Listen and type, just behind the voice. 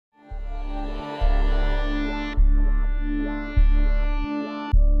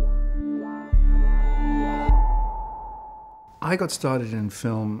I got started in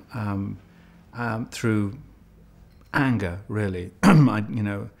film through anger, really.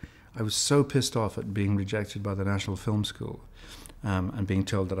 I was so pissed off at being rejected by the National Film School and being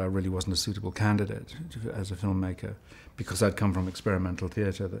told that I really wasn't a suitable candidate as a filmmaker because I'd come from experimental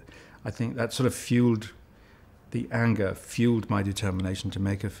theatre. That I think that sort of fueled the anger, fueled my determination to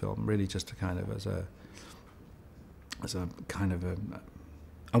make a film. Really, just to kind of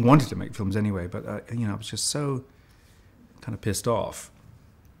I wanted to make films anyway, but I was just so kind of pissed off.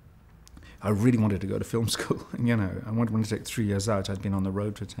 I really wanted to go to film school. I wanted to take 3 years out. I'd been on the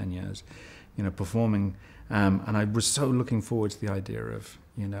road for 10 years, performing, and I was so looking forward to the idea of,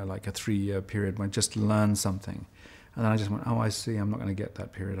 like a 3-year period when I just learn something. And then I just went, oh, I see, I'm not going to get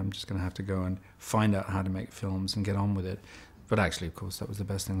that period. I'm just going to have to go and find out how to make films and get on with it. But actually, of course, that was the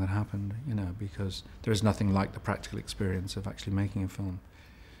best thing that happened, because there is nothing like the practical experience of actually making a film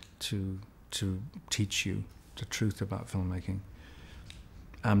to teach you the truth about filmmaking.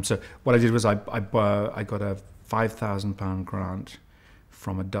 So what I did was I got a £5,000 grant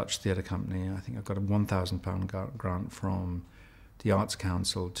from a Dutch theatre company. I think I got a £1,000 grant from the Arts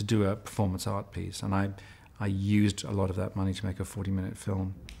Council to do a performance art piece, and I used a lot of that money to make a 40-minute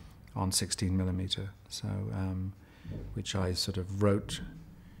film on 16mm. So which I sort of wrote,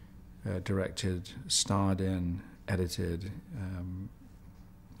 directed, starred in, edited,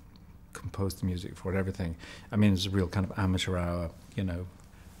 composed the music for it, everything. I mean, it's a real kind of amateur hour,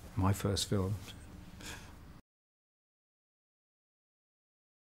 my first film.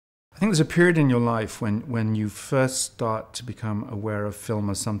 I think there's a period in your life when you first start to become aware of film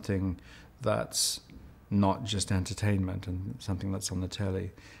as something that's not just entertainment and something that's on the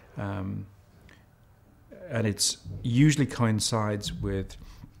telly. And it's usually coincides with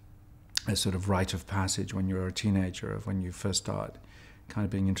a sort of rite of passage when you're a teenager, of when you first start kind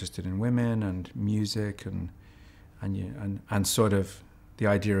of being interested in women and music and sort of the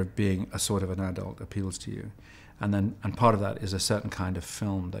idea of being a sort of an adult appeals to you. And part of that is a certain kind of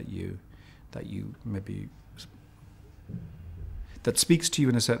film that you maybe that speaks to you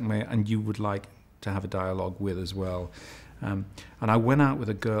in a certain way and you would like to have a dialogue with as well. And I went out with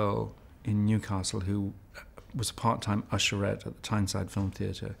a girl in Newcastle who was a part-time usherette at the Tyneside Film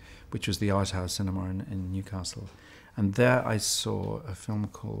Theatre, which was the art house cinema in Newcastle. And there I saw a film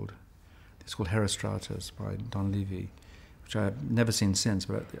called Herostratus by Don Levy, which I've never seen since,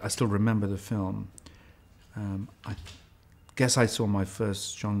 but I still remember the film. I guess I saw my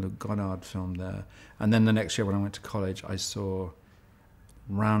first Jean-Luc Godard film there. And then the next year when I went to college, I saw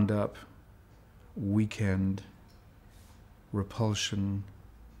Roundup, Weekend, Repulsion,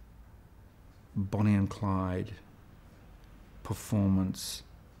 Bonnie and Clyde, Performance,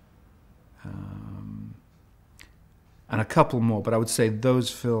 and a couple more. But I would say those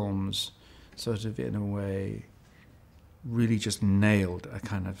films sort of, in a way, really just nailed a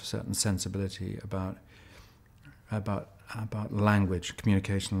kind of certain sensibility about language,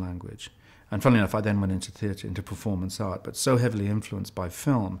 communication language. And funnily enough, I then went into theatre, into performance art, but so heavily influenced by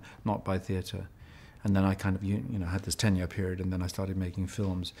film, not by theatre. And then I kind of, had this 10-year period, and then I started making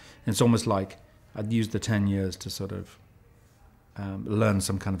films. And it's almost like I'd used the 10 years to sort of learn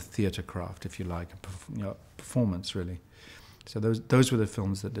some kind of theatre craft, if you like, performance, really. So those were the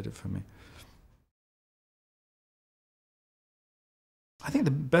films that did it for me. I think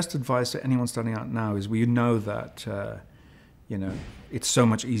the best advice to anyone starting out now is we know that, it's so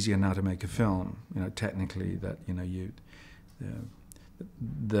much easier now to make a film, technically, that,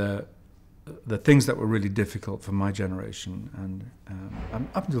 the things that were really difficult for my generation and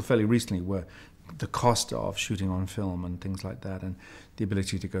up until fairly recently were the cost of shooting on film and things like that, and the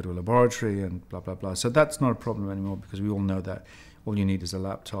ability to go to a laboratory and blah, blah, blah. So that's not a problem anymore because we all know that all you need is a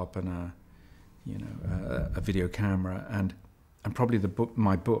laptop and a video camera and probably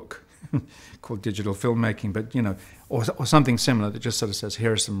my book called Digital Filmmaking, but, or something similar that just sort of says,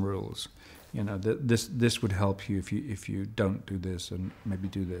 here are some rules. This would help you if you don't do this and maybe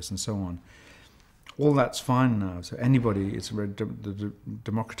do this and so on. All that's fine now. So anybody, the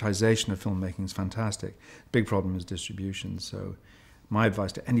democratization of filmmaking is fantastic. Big problem is distribution. So my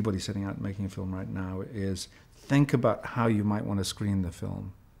advice to anybody setting out making a film right now is think about how you might want to screen the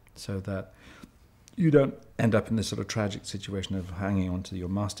film so that you don't end up in this sort of tragic situation of hanging on to your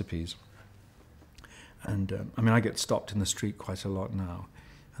masterpiece. And I get stopped in the street quite a lot now,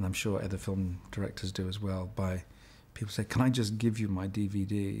 and I'm sure other film directors do as well, by people say, can I just give you my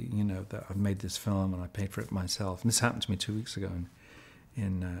DVD, that I've made this film and I paid for it myself. And this happened to me 2 weeks ago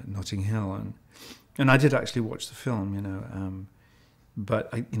in Notting Hill. And I did actually watch the film, but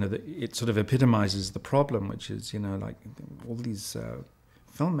it sort of epitomizes the problem, which is, like all these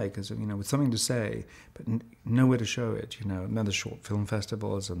filmmakers, you know, with something to say, but nowhere to show it, you know. And then there's short film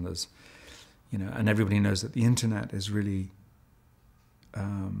festivals, and there's, you know, and everybody knows that the internet is really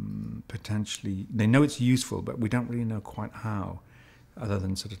potentially, they know it's useful, but we don't really know quite how, other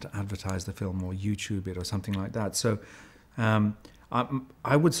than sort of to advertise the film or YouTube it or something like that. So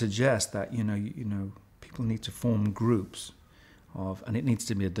I would suggest that, you know, people need to form groups of, and it needs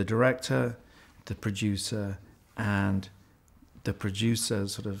to be the director, the producer, and the producer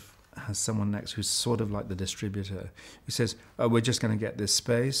sort of has someone next who's sort of like the distributor, who says, oh, we're just going to get this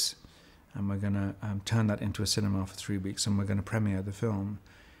space and we're going to turn that into a cinema for 3 weeks and we're going to premiere the film.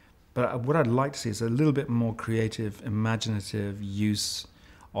 But what I'd like to see is a little bit more creative, imaginative use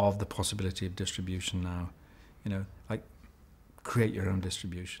of the possibility of distribution now. You know, like create your own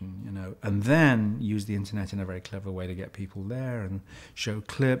distribution, you know, and then use the internet in a very clever way to get people there and show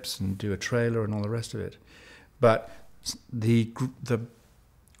clips and do a trailer and all the rest of it. But the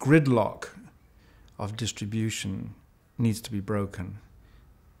gridlock of distribution needs to be broken.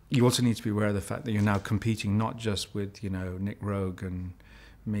 You also need to be aware of the fact that you're now competing not just with, you know, Nick Rogue and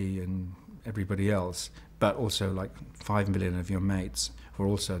me and everybody else, but also like 5 million of your mates who are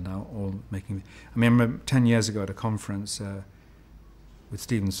also now all making... I mean, I remember 10 years ago at a conference with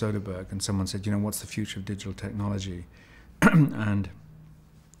Steven Soderbergh, and someone said, you know, what's the future of digital technology? And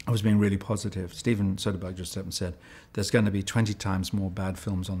I was being really positive. Steven Soderbergh just up and said, there's going to be 20 times more bad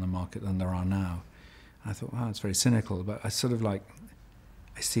films on the market than there are now. And I thought, wow, it's very cynical, but I sort of like,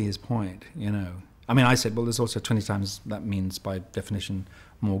 I see his point, you know. I mean, I said, well, there's also 20 times, that means by definition,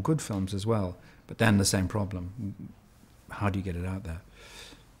 more good films as well. But then the same problem. How do you get it out there?